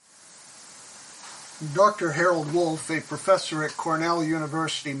Dr. Harold Wolff, a professor at Cornell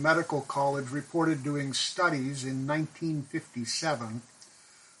University Medical College, reported doing studies in 1957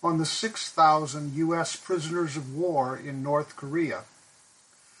 on the 6,000 U.S. prisoners of war in North Korea.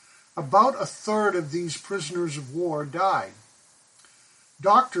 About a third of these prisoners of war died.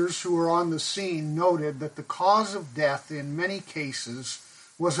 Doctors who were on the scene noted that the cause of death in many cases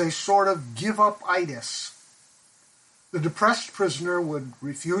was a sort of give-up-itis. The depressed prisoner would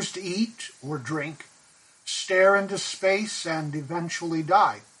refuse to eat or drink, stare into space, and eventually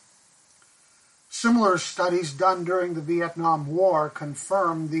die. Similar studies done during the Vietnam War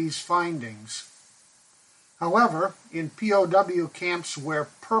confirm these findings. However, in POW camps where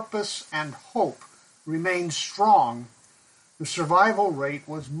purpose and hope remained strong, the survival rate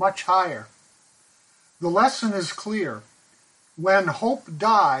was much higher. The lesson is clear. When hope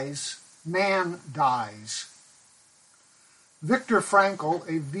dies, man dies. Viktor Frankl,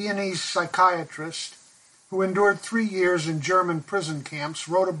 a Viennese psychiatrist who endured 3 years in German prison camps,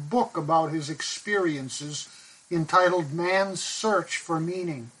 wrote a book about his experiences entitled Man's Search for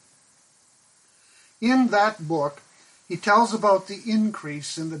Meaning. In that book, he tells about the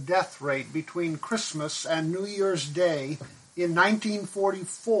increase in the death rate between Christmas and New Year's Day in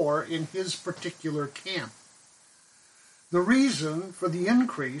 1944 in his particular camp. The reason for the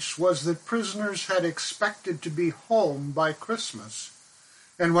increase was that prisoners had expected to be home by Christmas,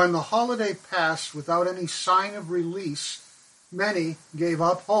 and when the holiday passed without any sign of release, many gave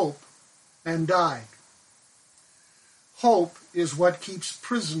up hope and died. Hope is what keeps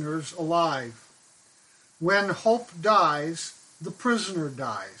prisoners alive. When hope dies, the prisoner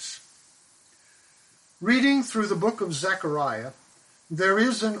dies. Reading through the book of Zechariah, there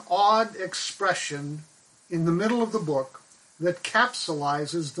is an odd expression in the middle of the book that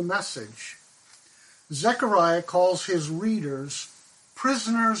capsulizes the message. Zechariah calls his readers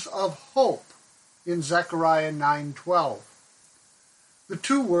prisoners of hope in Zechariah 9:12. The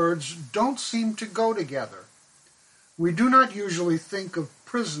two words don't seem to go together. We do not usually think of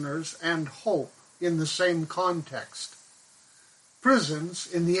prisoners and hope in the same context. Prisons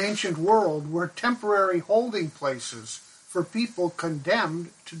in the ancient world were temporary holding places for people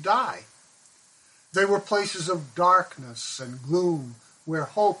condemned to die. They were places of darkness and gloom where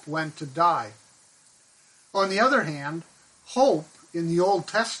hope went to die. On the other hand, hope in the Old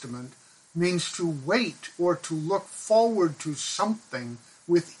Testament means to wait or to look forward to something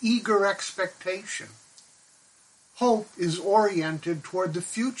with eager expectation. Hope is oriented toward the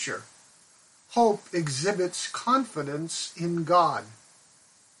future. Hope exhibits confidence in God.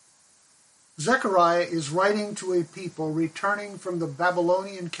 Zechariah is writing to a people returning from the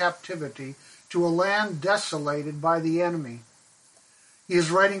Babylonian captivity to a land desolated by the enemy. He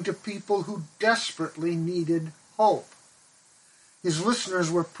is writing to people who desperately needed hope. His listeners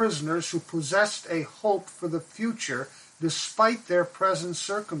were prisoners who possessed a hope for the future despite their present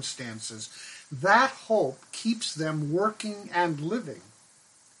circumstances. That hope keeps them working and living.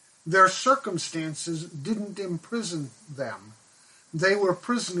 Their circumstances didn't imprison them. They were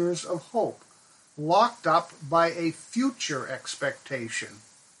prisoners of hope, locked up by a future expectation.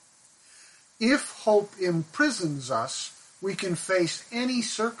 If hope imprisons us, we can face any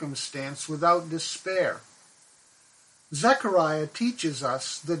circumstance without despair. Zechariah teaches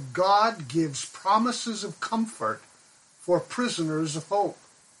us that God gives promises of comfort for prisoners of hope.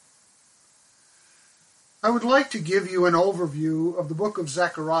 I would like to give you an overview of the book of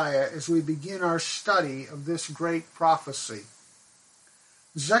Zechariah as we begin our study of this great prophecy.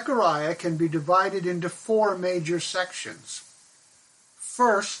 Zechariah can be divided into 4 major sections.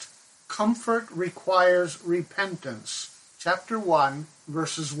 First, comfort requires repentance. Chapter 1,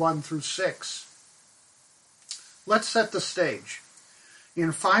 verses 1 through 6. Let's set the stage.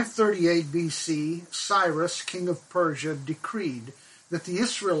 In 538 BC, Cyrus, king of Persia, decreed that the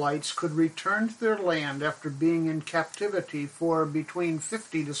Israelites could return to their land after being in captivity for between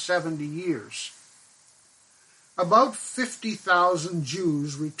 50 to 70 years. About 50,000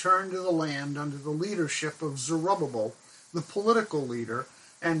 Jews returned to the land under the leadership of Zerubbabel, the political leader,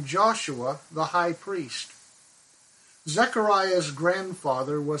 and Joshua, the high priest. Zechariah's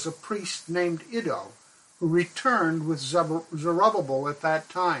grandfather was a priest named Iddo, who returned with Zerubbabel at that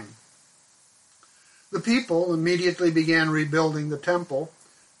time. The people immediately began rebuilding the temple,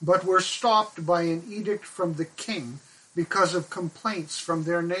 but were stopped by an edict from the king because of complaints from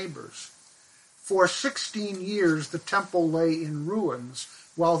their neighbors. For 16 years the temple lay in ruins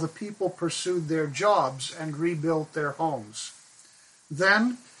while the people pursued their jobs and rebuilt their homes.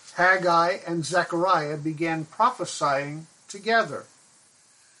 Then Haggai and Zechariah began prophesying together.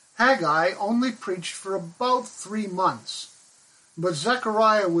 Haggai only preached for about 3 months. but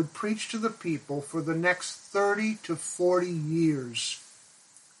Zechariah would preach to the people for the next 30 to 40 years.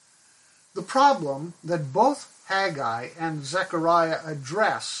 The problem that both Haggai and Zechariah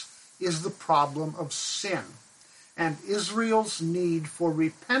address is the problem of sin and Israel's need for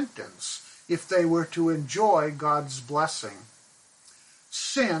repentance if they were to enjoy God's blessing.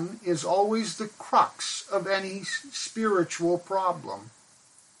 Sin is always the crux of any spiritual problem.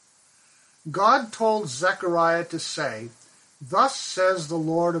 God told Zechariah to say, "Thus says the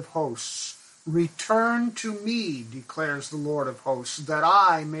Lord of hosts, return to me, declares the Lord of hosts, that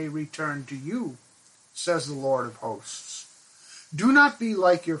I may return to you, says the Lord of hosts. Do not be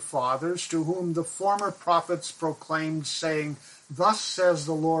like your fathers, to whom the former prophets proclaimed, saying, Thus says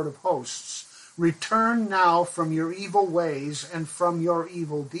the Lord of hosts, return now from your evil ways and from your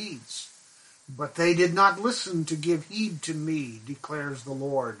evil deeds. But they did not listen to give heed to me, declares the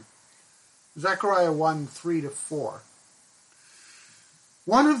Lord." Zechariah 1, 3-4.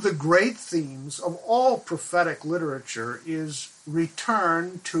 One of the great themes of all prophetic literature is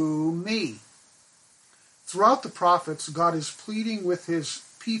return to me. Throughout the prophets, God is pleading with his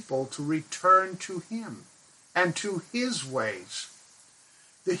people to return to him and to his ways.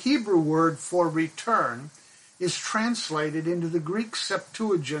 The Hebrew word for return is translated into the Greek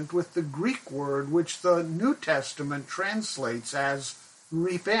Septuagint with the Greek word which the New Testament translates as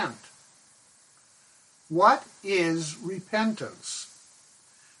repent. What is repentance?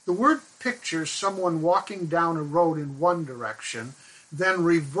 The word pictures someone walking down a road in one direction, then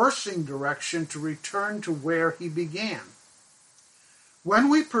reversing direction to return to where he began. When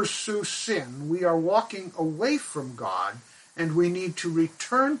we pursue sin, we are walking away from God, and we need to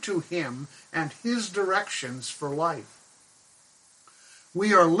return to him and his directions for life.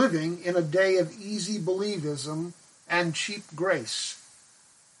 We are living in a day of easy believism and cheap grace.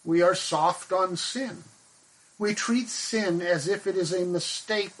 We are soft on sin. We treat sin as if it is a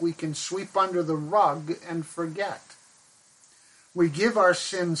mistake we can sweep under the rug and forget. We give our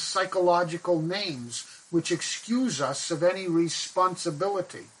sins psychological names which excuse us of any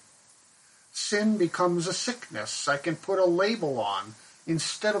responsibility. Sin becomes a sickness I can put a label on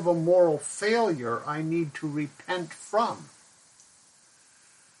instead of a moral failure I need to repent from.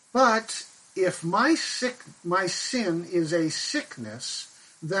 But if my sin is a sickness,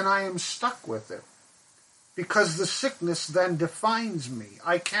 then I am stuck with it, because the sickness then defines me.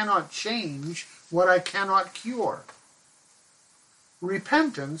 I cannot change what I cannot cure.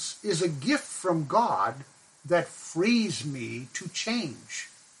 Repentance is a gift from God that frees me to change.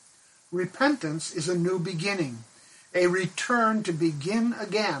 Repentance is a new beginning, a return to begin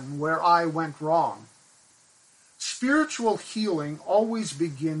again where I went wrong. Spiritual healing always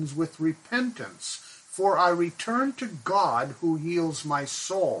begins with repentance, for I return to God who heals my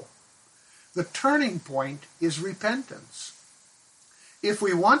soul. The turning point is repentance. If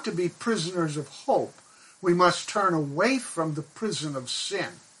we want to be prisoners of hope, we must turn away from the prison of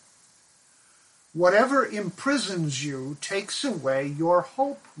sin. Whatever imprisons you takes away your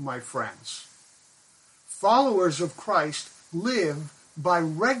hope, my friends. Followers of Christ live by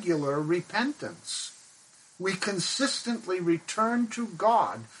regular repentance. We consistently return to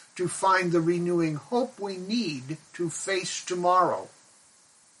God to find the renewing hope we need to face tomorrow.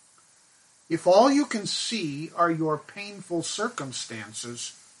 If all you can see are your painful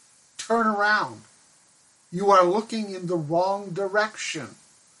circumstances, turn around. You are looking in the wrong direction.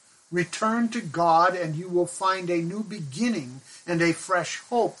 Return to God and you will find a new beginning and a fresh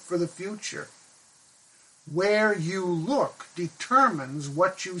hope for the future. Where you look determines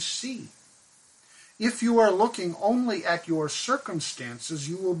what you see. If you are looking only at your circumstances,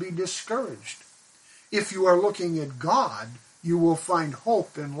 you will be discouraged. If you are looking at God, you will find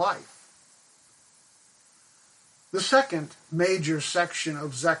hope in life. The second major section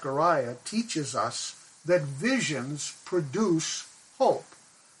of Zechariah teaches us that visions produce hope.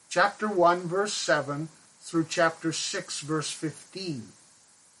 Chapter 1, verse 7 through chapter 6, verse 15.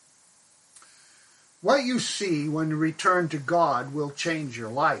 What you see when you return to God will change your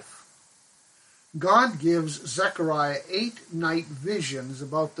life. God gives Zechariah 8 night visions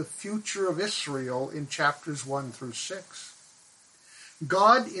about the future of Israel in chapters 1 through 6.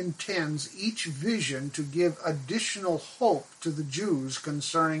 God intends each vision to give additional hope to the Jews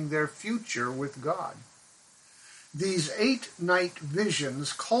concerning their future with God. These 8 night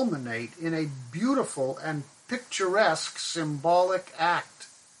visions culminate in a beautiful and picturesque symbolic act.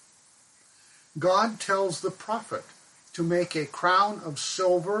 God tells the prophet to make a crown of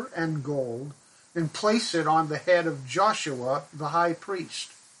silver and gold and place it on the head of Joshua the high priest.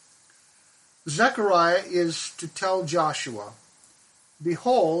 Zechariah is to tell Joshua,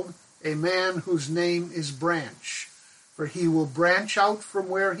 "Behold, a man whose name is Branch. For he will branch out from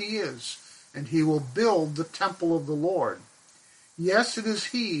where he is, and he will build the temple of the Lord. Yes, it is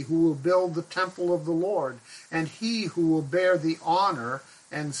he who will build the temple of the Lord, and he who will bear the honor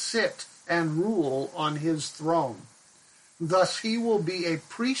and sit and rule on his throne. Thus he will be a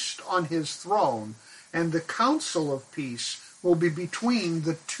priest on his throne, and the council of peace will be between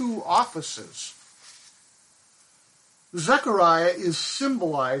the two offices. Zechariah is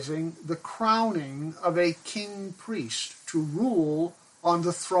symbolizing the crowning of a king-priest to rule on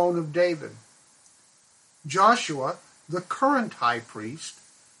the throne of David. Joshua, the current high priest,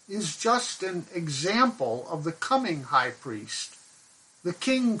 is just an example of the coming high priest, the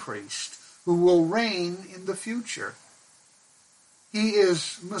king-priest, who will reign in the future. He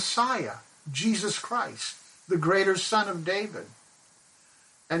is Messiah, Jesus Christ, the greater son of David.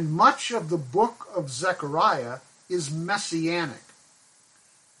 And much of the book of Zechariah is messianic.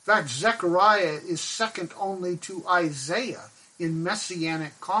 In fact, Zechariah is second only to Isaiah in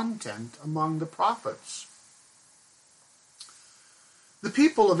messianic content among the prophets. The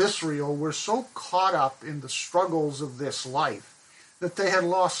people of Israel were so caught up in the struggles of this life that they had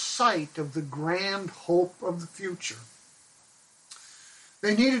lost sight of the grand hope of the future.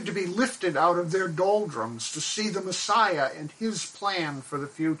 They needed to be lifted out of their doldrums to see the Messiah and his plan for the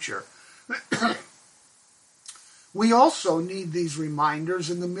future. We also need these reminders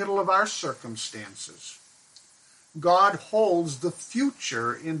in the middle of our circumstances. God holds the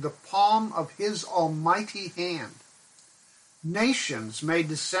future in the palm of his almighty hand. Nations may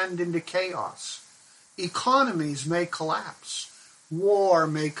descend into chaos. Economies may collapse. War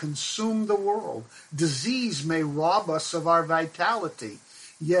may consume the world. Disease may rob us of our vitality.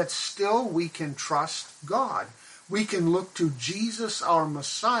 Yet still we can trust God. We can look to Jesus, our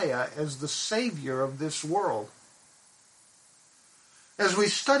Messiah, as the Savior of this world. As we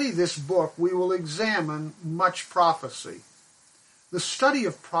study this book, we will examine much prophecy. The study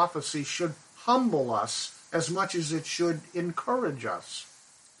of prophecy should humble us as much as it should encourage us.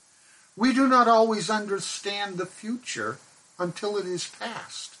 We do not always understand the future until it is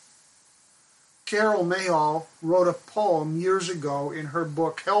past. Carol Mayall wrote a poem years ago in her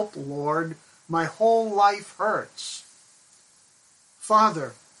book, Help, Lord, My Whole Life Hurts.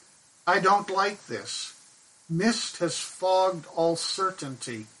 Father, I don't like this. Mist has fogged all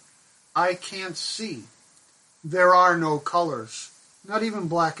certainty. I can't see. There are no colors, not even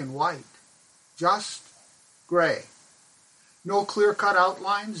black and white, just gray. No clear-cut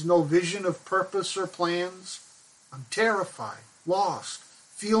outlines, no vision of purpose or plans. I'm terrified, lost,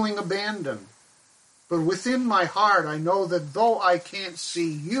 feeling abandoned. But within my heart, I know that though I can't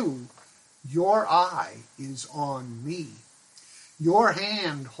see you, your eye is on me. Your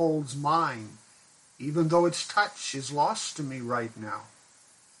hand holds mine, even though its touch is lost to me right now.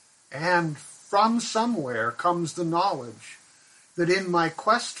 And from somewhere comes the knowledge that in my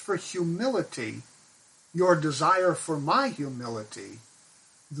quest for humility, your desire for my humility,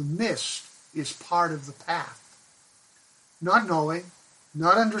 the mist is part of the path. Not knowing,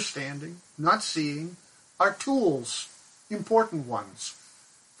 not understanding, not seeing are tools, important ones,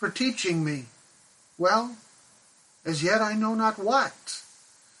 for teaching me, well, as yet I know not what.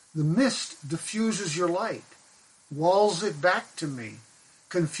 The mist diffuses your light, walls it back to me,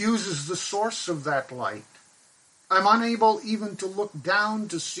 confuses the source of that light. I'm unable even to look down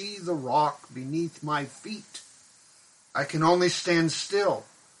to see the rock beneath my feet. I can only stand still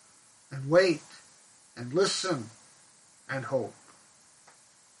and wait and listen and hope.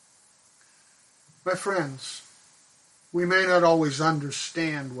 My friends, we may not always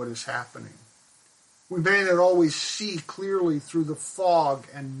understand what is happening. We may not always see clearly through the fog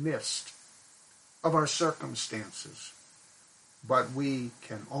and mist of our circumstances, but we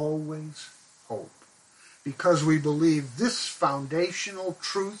can always hope because we believe this foundational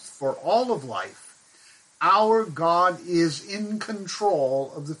truth for all of life. Our God is in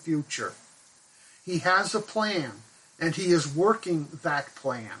control of the future. He has a plan, and he is working that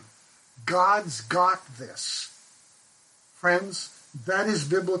plan. God's got this. Friends, that is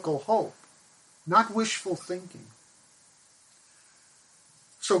biblical hope, not wishful thinking.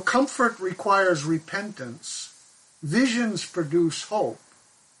 So comfort requires repentance, visions produce hope,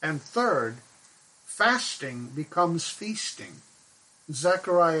 and third, fasting becomes feasting.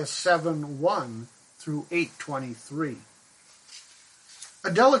 Zechariah 7:1 through 8:23. A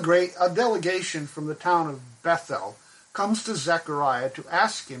delegation from the town of Bethel comes to Zechariah to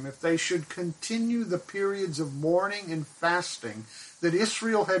ask him if they should continue the periods of mourning and fasting that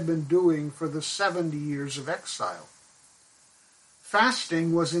Israel had been doing for the 70 years of exile.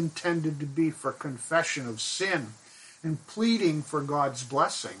 Fasting was intended to be for confession of sin and pleading for God's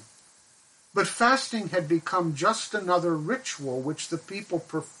blessing. But fasting had become just another ritual which the people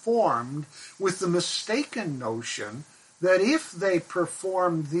performed with the mistaken notion that if they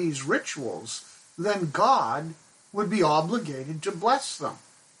performed these rituals, then God would be obligated to bless them.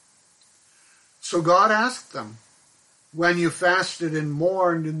 So God asked them, when you fasted and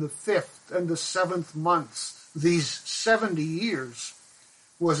mourned in the 5th and the 7th months, these 70 years,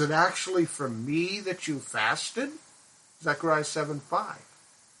 was it actually for me that you fasted? Zechariah 7:5.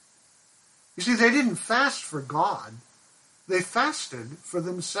 You see, they didn't fast for God. They fasted for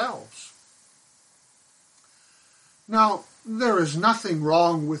themselves. Now, there is nothing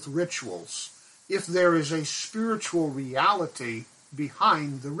wrong with rituals if there is a spiritual reality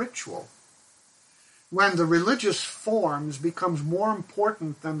behind the ritual. When the religious forms becomes more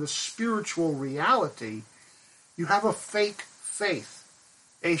important than the spiritual reality, you have a fake faith,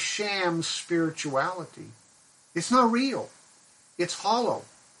 a sham spirituality. It's not real. It's hollow.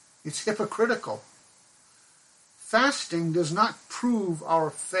 It's hypocritical. Fasting does not prove our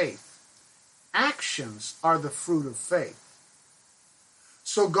faith. Actions are the fruit of faith.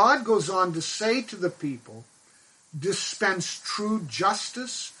 So God goes on to say to the people, dispense true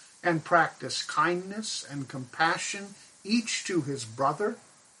justice and practice kindness and compassion, each to his brother,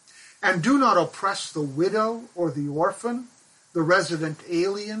 and do not oppress the widow or the orphan, the resident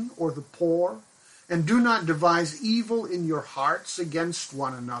alien or the poor, and do not devise evil in your hearts against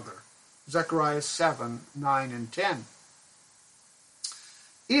one another. Zechariah 7:9 and 10.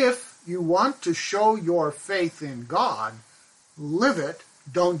 If you want to show your faith in God, live it,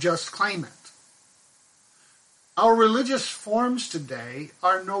 don't just claim it. Our religious forms today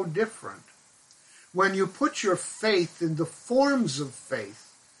are no different. When you put your faith in the forms of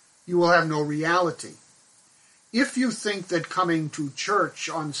faith, you will have no reality. If you think that coming to church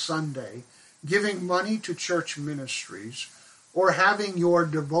on Sunday, giving money to church ministries, or having your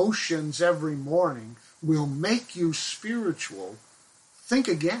devotions every morning will make you spiritual, think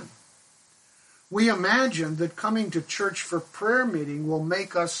again. We imagine that coming to church for prayer meeting will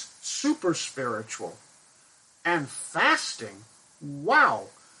make us super spiritual. And fasting, wow,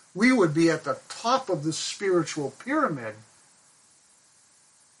 we would be at the top of the spiritual pyramid.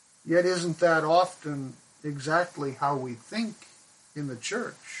 Yet isn't that often exactly how we think in the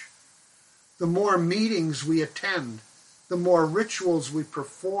church? The more meetings we attend, the more rituals we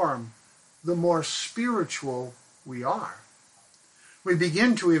perform, the more spiritual we are. We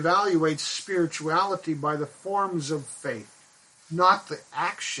begin to evaluate spirituality by the forms of faith, not the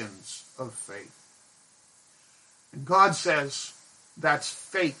actions of faith. And God says that's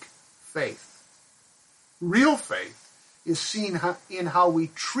fake faith. Real faith is seen in how we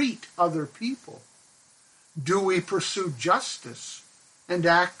treat other people. Do we pursue justice and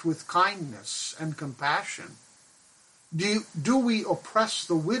act with kindness and compassion? Do we oppress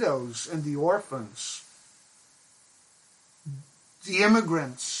the widows and the orphans, the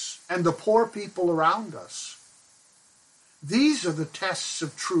immigrants, and the poor people around us? These are the tests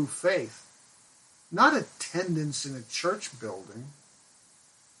of true faith, not attendance in a church building.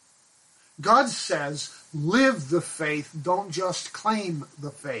 God says, live the faith, don't just claim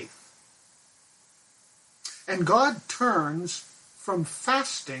the faith. And God turns from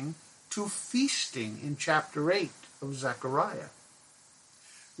fasting to feasting in chapter 8 of Zechariah.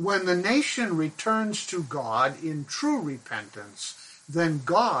 When the nation returns to God in true repentance, then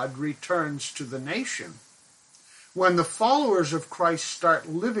God returns to the nation. When the followers of Christ start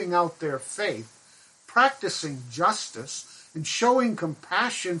living out their faith, practicing justice, and showing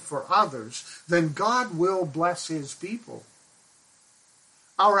compassion for others, then God will bless his people.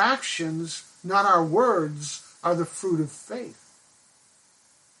 Our actions, not our words, are the fruit of faith.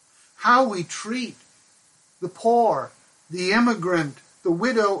 How we treat the poor, the immigrant, the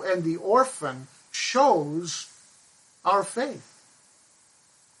widow, and the orphan shows our faith.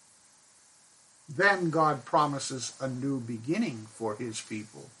 Then God promises a new beginning for his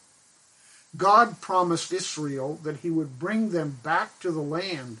people. God promised Israel that he would bring them back to the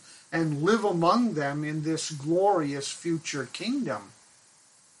land and live among them in this glorious future kingdom.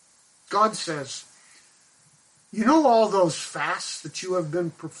 God says, you know all those fasts that you have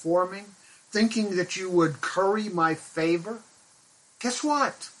been performing, thinking that you would curry my favor? Guess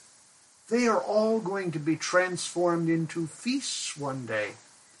what? They are all going to be transformed into feasts one day.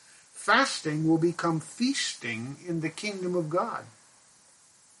 Fasting will become feasting in the kingdom of God.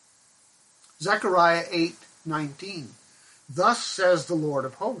 Zechariah 8:19. Thus says the Lord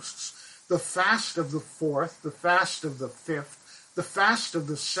of hosts, the fast of the 4th, the fast of the 5th, the fast of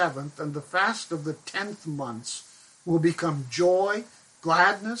the 7th, and the fast of the 10th months will become joy,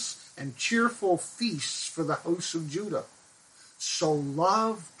 gladness, and cheerful feasts for the house of Judah. So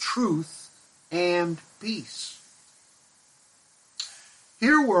love truth and peace.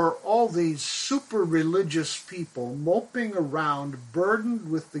 Here were all these super religious people moping around,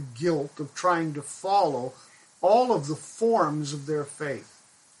 burdened with the guilt of trying to follow all of the forms of their faith.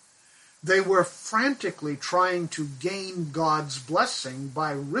 They were frantically trying to gain God's blessing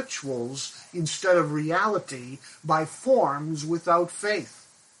by rituals instead of reality, by forms without faith.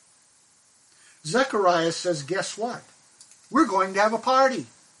 Zechariah says, guess what? We're going to have a party.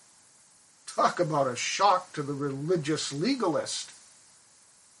 Talk about a shock to the religious legalist.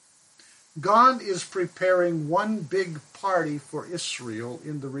 God is preparing one big party for Israel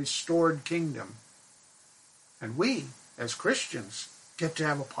in the restored kingdom. And we, as Christians, get to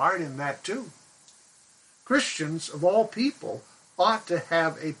have a part in that too. Christians, of all people, ought to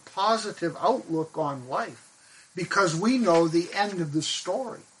have a positive outlook on life because we know the end of the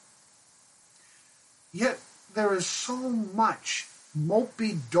story. Yet there is so much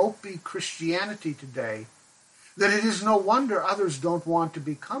mopey-dopey Christianity today that it is no wonder others don't want to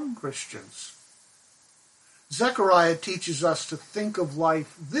become Christians. Zechariah teaches us to think of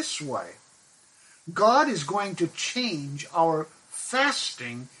life this way. God is going to change our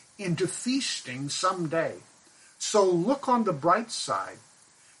fasting into feasting someday. So look on the bright side.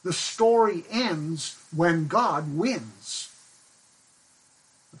 The story ends when God wins.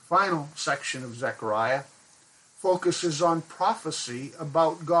 The final section of Zechariah focuses on prophecy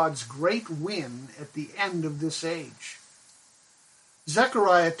about God's great win at the end of this age.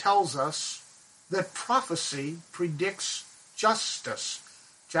 Zechariah tells us that prophecy predicts justice.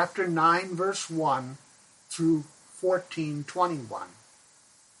 Chapter 9, verse 1 through 14:21.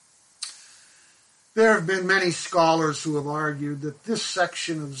 There have been many scholars who have argued that this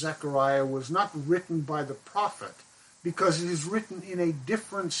section of Zechariah was not written by the prophet because it is written in a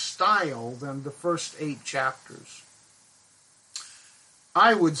different style than the first 8 chapters.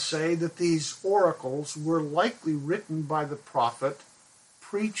 I would say that these oracles were likely written by the prophet,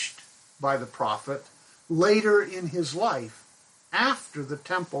 preached by the prophet, later in his life, after the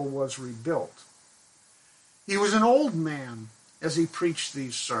temple was rebuilt. He was an old man as he preached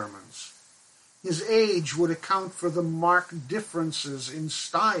these sermons. His age would account for the marked differences in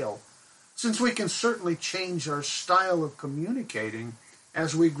style, since we can certainly change our style of communicating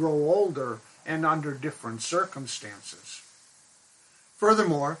as we grow older and under different circumstances.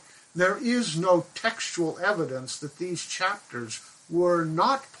 Furthermore, there is no textual evidence that these chapters were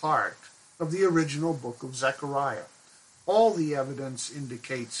not part of the original book of Zechariah. All the evidence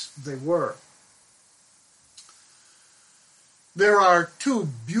indicates they were. There are 2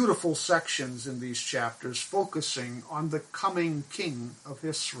 beautiful sections in these chapters focusing on the coming king of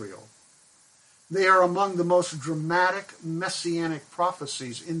Israel. They are among the most dramatic messianic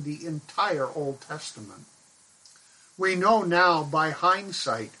prophecies in the entire Old Testament. We know now by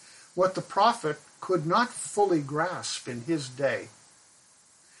hindsight what the prophet could not fully grasp in his day.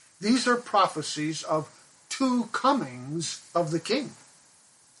 These are prophecies of 2 comings of the king.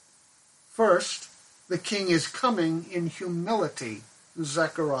 First, the king is coming in humility,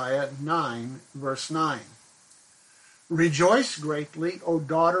 Zechariah 9, verse 9. Rejoice greatly, O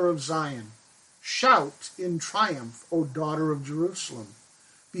daughter of Zion. Shout in triumph, O daughter of Jerusalem.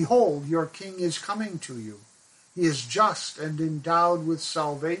 Behold, your king is coming to you. He is just and endowed with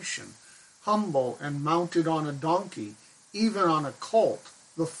salvation, humble and mounted on a donkey, even on a colt,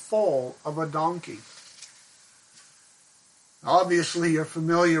 the foal of a donkey. Obviously, you're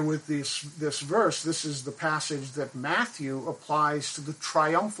familiar with this verse. This is the passage that Matthew applies to the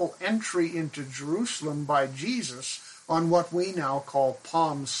triumphal entry into Jerusalem by Jesus on what we now call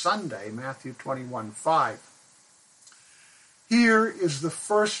Palm Sunday, Matthew 21:5. Here is the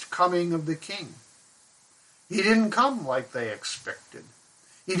first coming of the king. He didn't come like they expected.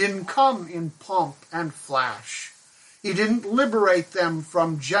 He didn't come in pomp and flash. He didn't liberate them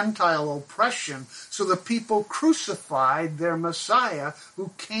from Gentile oppression, so the people crucified their Messiah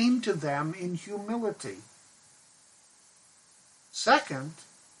who came to them in humility. Second,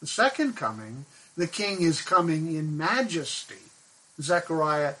 the second coming, the king is coming in majesty.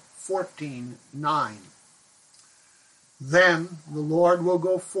 Zechariah 14:9. Then the Lord will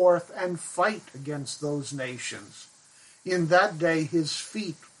go forth and fight against those nations. In that day his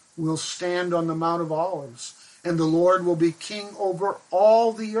feet will stand on the Mount of Olives, and the Lord will be king over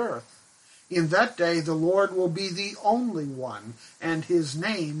all the earth. In that day the Lord will be the only one, and his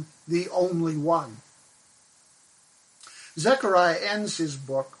name the only one. Zechariah ends his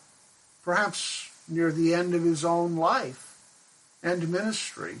book, perhaps near the end of his own life and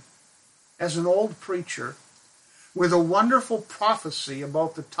ministry, as an old preacher, with a wonderful prophecy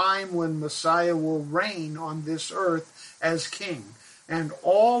about the time when Messiah will reign on this earth as king. and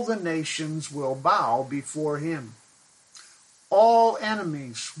all the nations will bow before him. All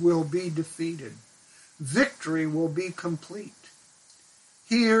enemies will be defeated. Victory will be complete.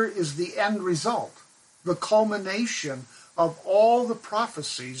 Here is the end result, the culmination of all the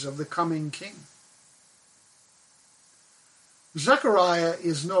prophecies of the coming king. Zechariah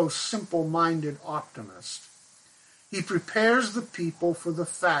is no simple-minded optimist. He prepares the people for the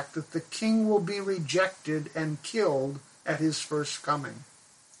fact that the king will be rejected and killed at his first coming.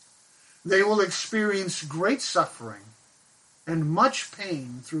 They will experience great suffering and much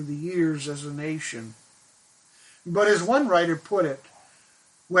pain through the years as a nation. But as one writer put it,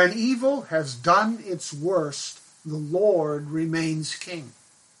 when evil has done its worst, the Lord remains king.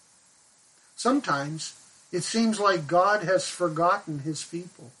 Sometimes it seems like God has forgotten his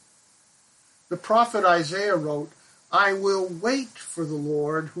people. The prophet Isaiah wrote, "I will wait for the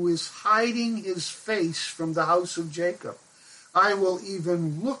Lord who is hiding his face from the house of Jacob. I will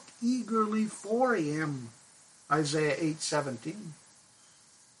even look eagerly for him." Isaiah 8:17.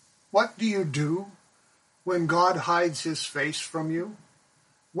 What do you do when God hides his face from you?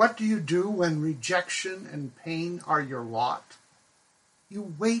 What do you do when rejection and pain are your lot?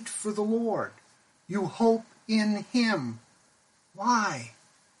 You wait for the Lord. You hope in him. Why?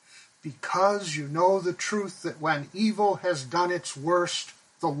 Because you know the truth that when evil has done its worst,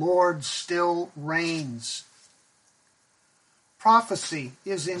 the Lord still reigns. Prophecy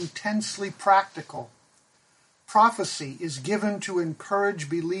is intensely practical. Prophecy is given to encourage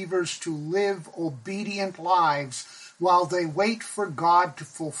believers to live obedient lives while they wait for God to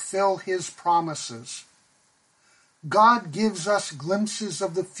fulfill his promises. God gives us glimpses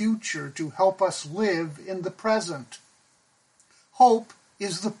of the future to help us live in the present. Hope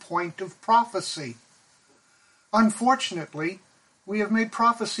is the point of prophecy. Unfortunately, we have made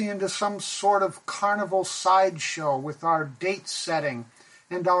prophecy into some sort of carnival sideshow with our date setting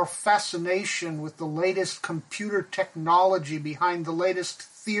and our fascination with the latest computer technology behind the latest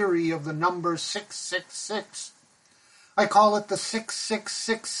theory of the number 666. I call it the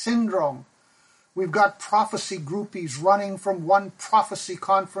 666 syndrome. We've got prophecy groupies running from one prophecy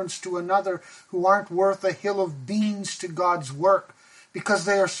conference to another who aren't worth a hill of beans to God's work because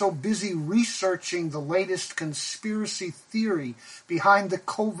they are so busy researching the latest conspiracy theory behind the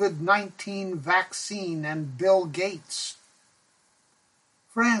COVID-19 vaccine and Bill Gates.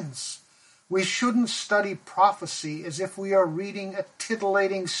 Friends, we shouldn't study prophecy as if we are reading a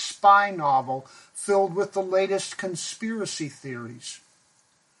titillating spy novel filled with the latest conspiracy theories.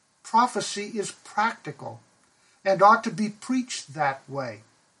 Prophecy is practical and ought to be preached that way.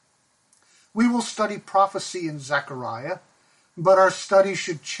 We will study prophecy in Zechariah, but our study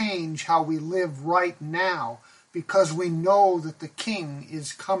should change how we live right now because we know that the King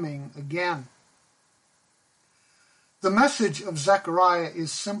is coming again. The message of Zechariah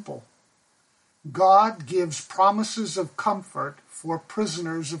is simple. God gives promises of comfort for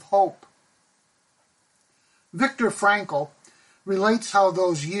prisoners of hope. Viktor Frankl relates how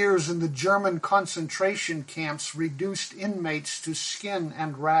those years in the German concentration camps reduced inmates to skin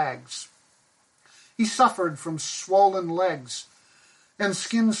and rags. He suffered from swollen legs and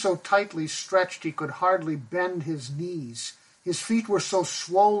skin so tightly stretched he could hardly bend his knees. His feet were so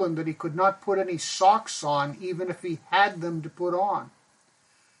swollen that he could not put any socks on even if he had them to put on.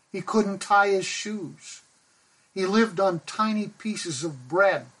 He couldn't tie his shoes. He lived on tiny pieces of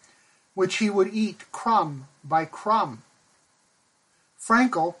bread, which he would eat crumb by crumb.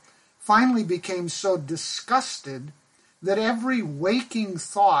 Frankl finally became so disgusted that every waking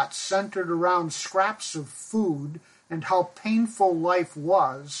thought centered around scraps of food and how painful life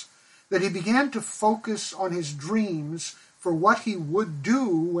was, that he began to focus on his dreams for what he would do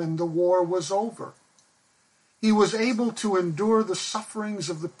when the war was over. He was able to endure the sufferings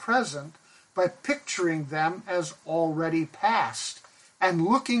of the present by picturing them as already past and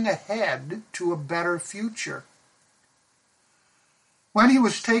looking ahead to a better future. When he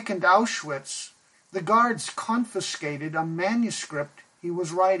was taken to Auschwitz, the guards confiscated a manuscript he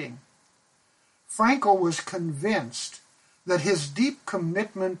was writing. Frankl was convinced that his deep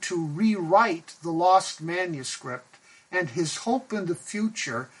commitment to rewrite the lost manuscript and his hope in the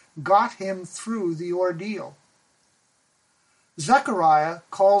future got him through the ordeal. Zechariah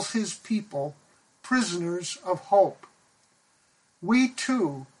calls his people prisoners of hope. We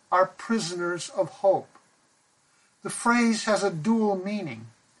too are prisoners of hope. The phrase has a dual meaning.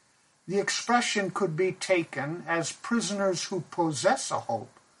 The expression could be taken as prisoners who possess a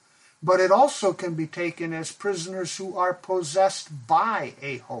hope, but it also can be taken as prisoners who are possessed by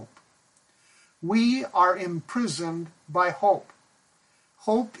a hope. We are imprisoned by hope.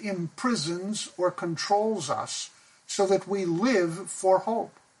 Hope imprisons or controls us so that we live for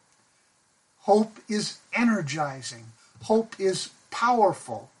hope. Hope is energizing. Hope is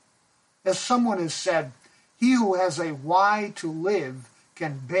powerful. As someone has said, he who has a why to live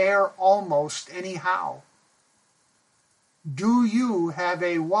can bear almost anyhow. Do you have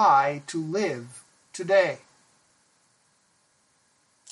a why to live today?